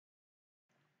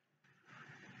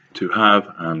To have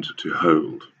and to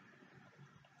hold.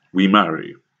 We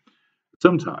marry.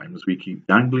 Sometimes we keep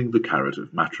dangling the carrot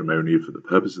of matrimony for the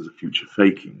purposes of future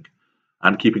faking,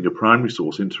 and keeping a primary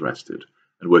source interested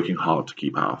and working hard to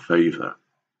keep our favour.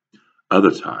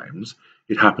 Other times,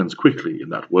 it happens quickly in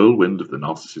that whirlwind of the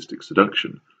narcissistic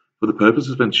seduction for the purpose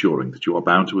of ensuring that you are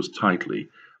bound to us tightly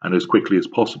and as quickly as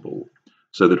possible,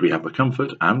 so that we have the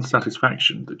comfort and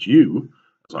satisfaction that you,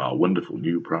 as our wonderful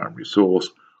new primary source,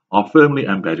 are firmly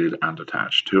embedded and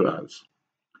attached to us.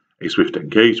 A swift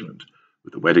engagement,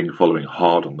 with the wedding following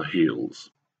hard on the heels.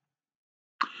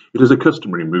 It is a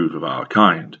customary move of our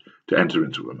kind to enter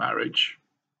into a marriage.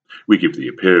 We give the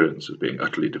appearance of being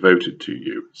utterly devoted to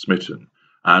you, smitten,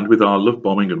 and with our love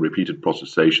bombing and repeated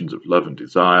protestations of love and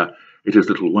desire, it is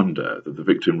little wonder that the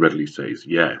victim readily says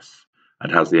yes,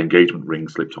 and has the engagement ring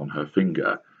slipped on her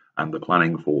finger, and the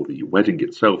planning for the wedding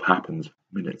itself happens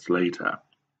minutes later.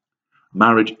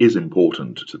 Marriage is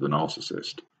important to the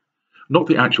narcissist. Not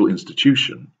the actual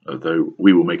institution, although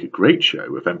we will make a great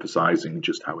show of emphasizing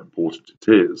just how important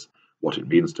it is, what it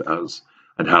means to us,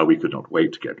 and how we could not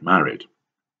wait to get married.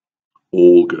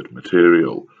 All good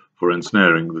material for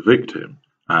ensnaring the victim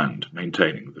and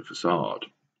maintaining the facade.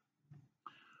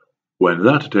 When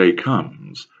that day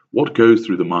comes, what goes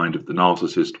through the mind of the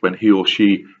narcissist when he or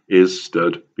she is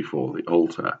stood before the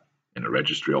altar, in a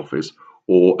registry office,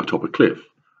 or atop a cliff,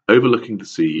 overlooking the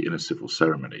sea in a civil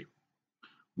ceremony?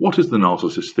 What is the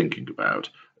narcissist thinking about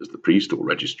as the priest or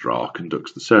registrar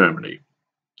conducts the ceremony?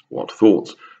 What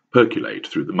thoughts percolate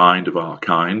through the mind of our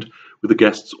kind, with the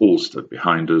guests all stood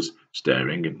behind us,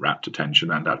 staring in rapt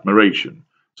attention and admiration,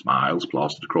 smiles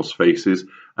plastered across faces,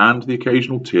 and the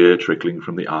occasional tear trickling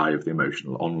from the eye of the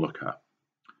emotional onlooker?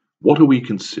 What are we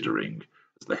considering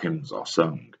as the hymns are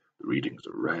sung, the readings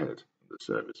are read, and the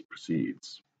service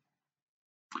proceeds?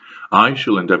 I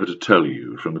shall endeavour to tell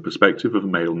you from the perspective of a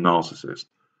male narcissist,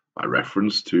 by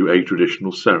reference to a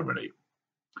traditional ceremony.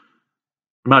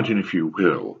 Imagine, if you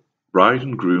will, bride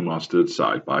and groom are stood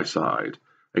side by side,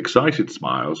 excited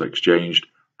smiles exchanged,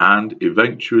 and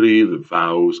eventually the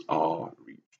vows are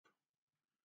reached.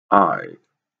 I,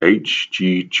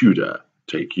 H.G. Tudor,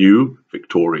 take you,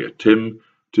 Victoria Tim,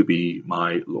 to be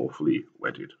my lawfully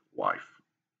wedded wife.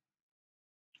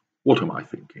 What am I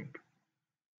thinking?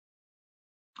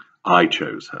 I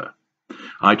chose her.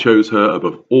 I chose her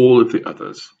above all of the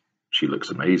others. She looks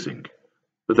amazing,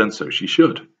 but then so she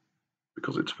should,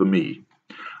 because it's for me.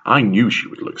 I knew she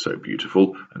would look so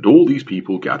beautiful, and all these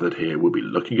people gathered here will be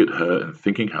looking at her and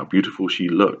thinking how beautiful she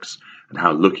looks, and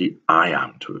how lucky I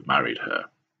am to have married her.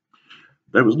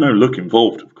 There was no luck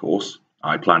involved, of course.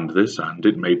 I planned this, and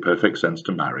it made perfect sense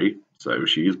to marry, so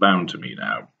she is bound to me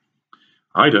now.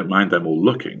 I don't mind them all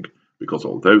looking, because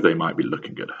although they might be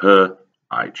looking at her,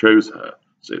 I chose her,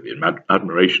 so the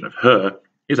admiration of her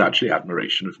is actually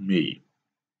admiration of me.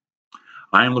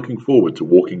 I am looking forward to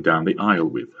walking down the aisle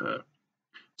with her.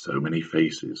 So many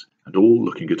faces, and all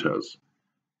looking at us.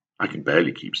 I can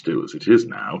barely keep still as it is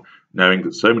now, knowing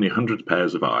that so many hundred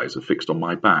pairs of eyes are fixed on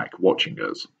my back, watching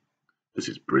us. This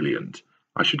is brilliant.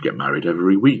 I should get married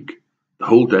every week. The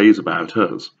whole day is about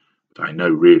us, but I know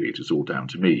really it is all down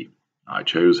to me. I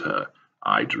chose her.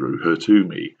 I drew her to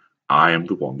me. I am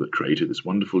the one that created this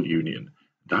wonderful union,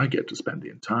 and I get to spend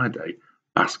the entire day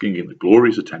basking in the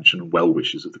glorious attention and well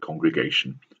wishes of the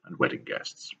congregation and wedding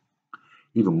guests.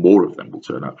 Even more of them will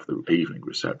turn up for the evening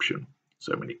reception.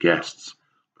 So many guests,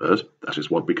 but that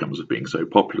is what becomes of being so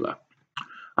popular.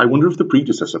 I wonder if the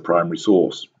predecessor primary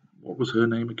source, what was her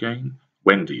name again?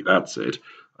 Wendy, that's it.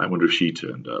 I wonder if she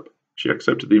turned up. She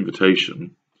accepted the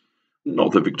invitation.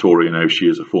 Not that Victoria knows she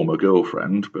is a former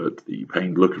girlfriend, but the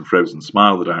pained look and frozen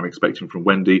smile that I am expecting from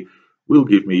Wendy will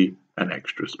give me an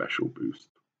extra special boost.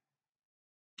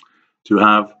 To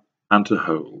have and to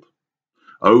hold.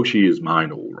 Oh, she is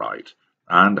mine all right,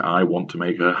 and I want to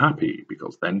make her happy,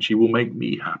 because then she will make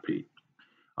me happy.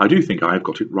 I do think I have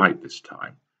got it right this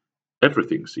time.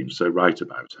 Everything seems so right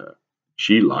about her.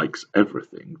 She likes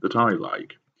everything that I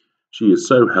like. She is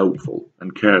so helpful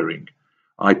and caring.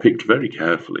 I picked very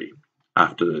carefully,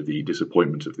 after the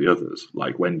disappointment of the others,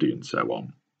 like Wendy and so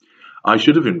on. I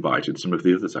should have invited some of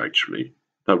the others, actually.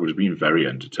 That would have been very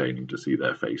entertaining to see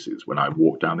their faces when I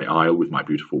walked down the aisle with my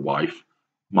beautiful wife,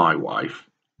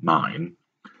 mine.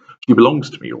 She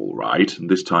belongs to me all right, and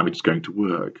this time it's going to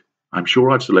work. I'm sure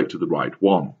I've selected the right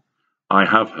one. I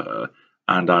have her,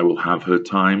 and I will have her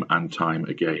time and time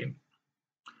again.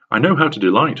 I know how to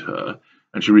delight her,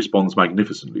 and she responds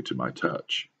magnificently to my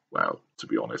touch. Well, to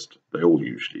be honest, they all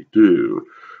usually do,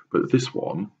 but this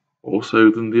one, more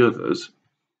so than the others.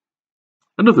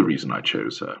 Another reason I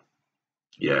chose her.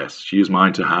 Yes, she is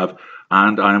mine to have,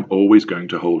 and I am always going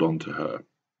to hold on to her.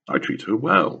 I treat her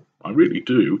well, I really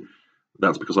do.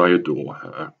 That's because I adore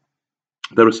her.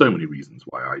 There are so many reasons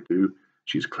why I do.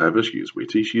 She is clever, she is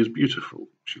witty, she is beautiful,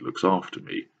 she looks after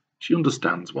me, she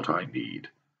understands what I need.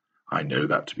 I know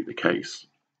that to be the case.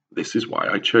 This is why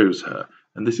I chose her,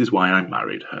 and this is why I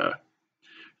married her.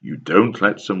 You don't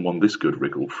let someone this good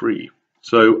wriggle free.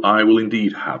 So I will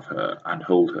indeed have her and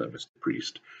hold her, Mr.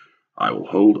 Priest. I will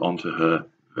hold on to her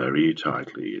very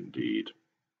tightly indeed.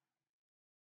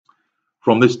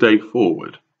 From this day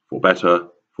forward, for better,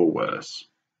 for worse.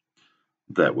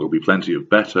 There will be plenty of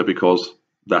better because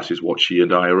that is what she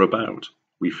and I are about.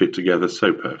 We fit together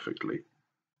so perfectly.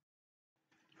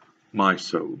 My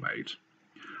soulmate.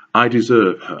 I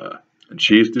deserve her, and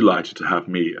she is delighted to have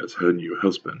me as her new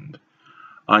husband.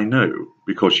 I know,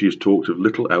 because she has talked of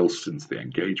little else since the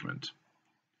engagement.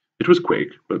 It was quick,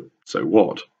 but so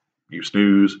what? You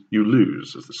snooze, you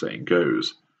lose, as the saying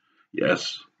goes.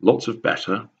 Yes, lots of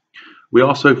better. We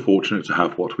are so fortunate to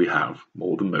have what we have,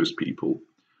 more than most people,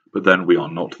 but then we are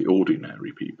not the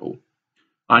ordinary people.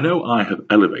 I know I have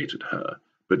elevated her,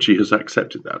 but she has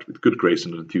accepted that with good grace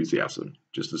and enthusiasm,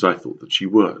 just as I thought that she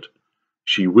would.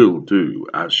 She will do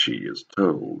as she is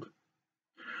told.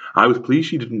 I was pleased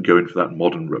she didn't go in for that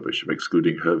modern rubbish of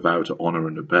excluding her vow to honour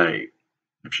and obey.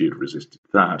 If she had resisted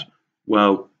that,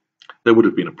 well, there would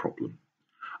have been a problem.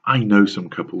 I know some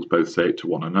couples both say it to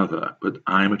one another, but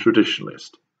I am a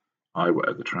traditionalist. I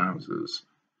wear the trousers.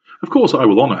 Of course I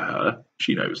will honour her,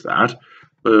 she knows that,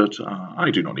 but I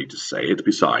do not need to say it.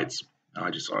 Besides,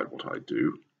 I decide what I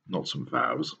do, not some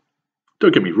vows.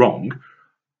 Don't get me wrong,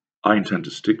 I intend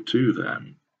to stick to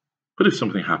them. But if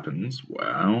something happens,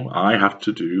 well, I have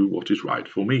to do what is right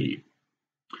for me.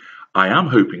 I am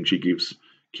hoping she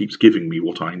keeps giving me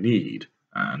what I need,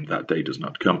 and that day does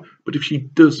not come. But if she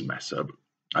does mess up,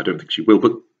 I don't think she will,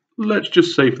 but let's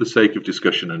just say for the sake of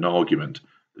discussion and argument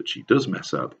that she does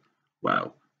mess up,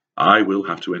 well, I will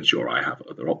have to ensure I have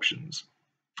other options.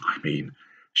 I mean,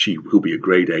 she will be a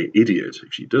grade A idiot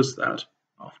if she does that.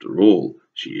 After all,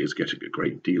 she is getting a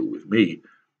great deal with me.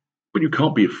 But you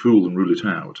can't be a fool and rule it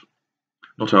out.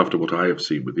 Not after what I have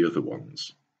seen with the other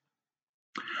ones.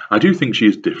 I do think she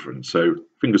is different, so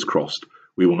fingers crossed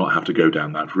we will not have to go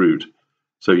down that route.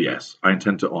 So yes, I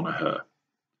intend to honour her.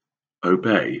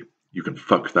 Obey? You can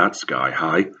fuck that sky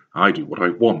high. I do what I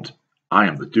want. I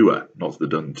am the doer, not the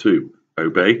done to.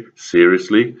 Obey?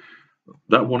 Seriously?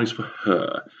 That one is for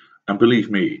her, and believe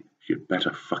me, you'd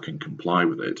better fucking comply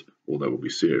with it, or there will be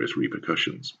serious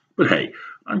repercussions. But hey,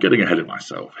 I'm getting ahead of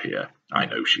myself here. I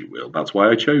know she will, that's why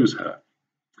I chose her.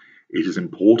 It is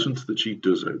important that she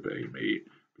does obey me,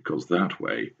 because that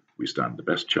way we stand the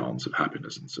best chance of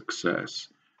happiness and success.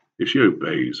 If she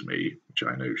obeys me, which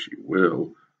I know she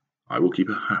will, I will keep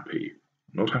her happy,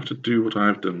 not have to do what I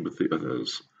have done with the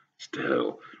others.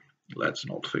 Still, let's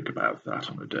not think about that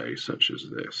on a day such as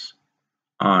this.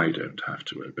 I don't have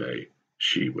to obey,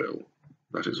 she will.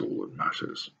 That is all that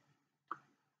matters.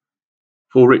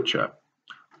 For Richer.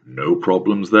 No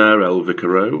problems there, El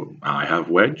Vicaro. I have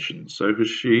Wedge, and so has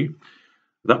she.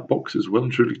 That box is well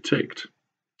and truly ticked.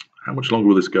 How much longer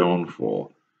will this go on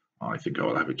for? I think I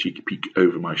will have a cheeky peek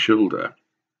over my shoulder.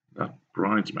 That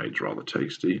bridesmaid's rather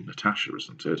tasty. Natasha,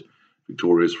 isn't it?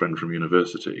 Victoria's friend from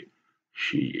university.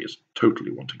 She is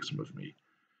totally wanting some of me.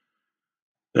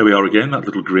 There we are again, that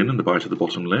little grin and the bite of the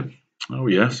bottom lip. Oh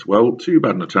yes, well, too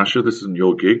bad, Natasha, this isn't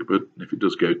your gig, but if it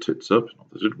does go tits up, not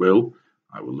that it will,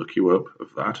 I will look you up, of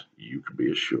that you can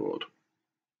be assured.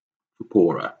 For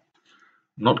Poorer.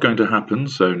 Not going to happen,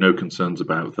 so no concerns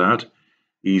about that.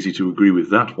 Easy to agree with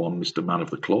that one, Mr. Man of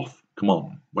the Cloth. Come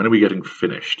on, when are we getting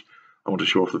finished? I want to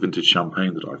show off the vintage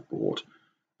champagne that I've bought.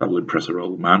 That will impress our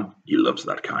old man. He loves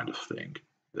that kind of thing.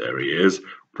 There he is,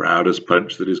 proud as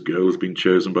punch that his girl has been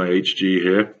chosen by HG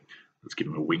here. Let's give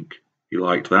him a wink. He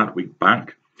liked that, wink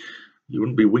back. You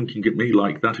wouldn't be winking at me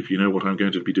like that if you know what I'm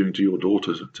going to be doing to your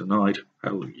daughter tonight.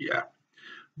 Hell yeah.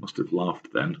 Must have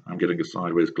laughed then. I'm getting a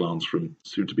sideways glance from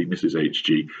soon-to-be Mrs.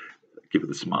 HG. Give her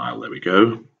the smile, there we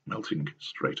go. Melting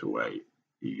straight away.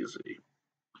 Easy.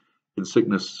 In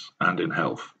sickness and in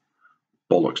health.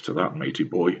 Bollocks to that, matey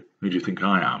boy. Who do you think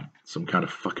I am? Some kind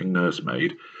of fucking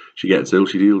nursemaid. She gets ill,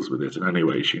 she deals with it, and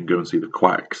anyway, she can go and see the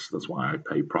quacks. That's why I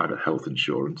pay private health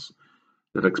insurance.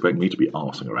 Don't expect me to be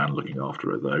arsing around looking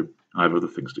after her, though. I have other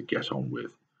things to get on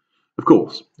with. Of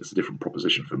course, it's a different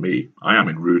proposition for me. I am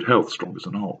in rude health, strong as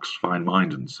an ox, fine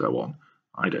mind, and so on.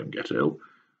 I don't get ill.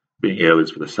 Being ill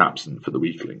is for the saps and for the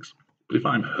weaklings. But if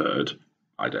I'm hurt,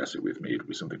 I dare say with me it'll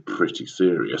be something pretty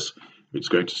serious. If it's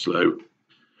going to slow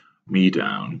me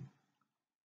down,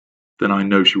 then I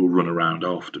know she will run around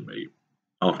after me.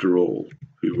 After all,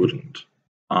 who wouldn't?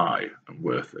 I am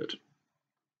worth it.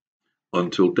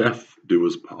 Until death do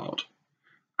us part.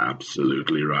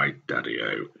 Absolutely right,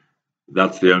 Daddy-O.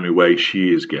 That's the only way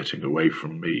she is getting away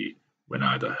from me, when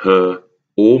either her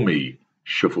or me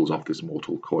shuffles off this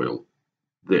mortal coil.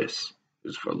 This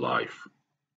is for life.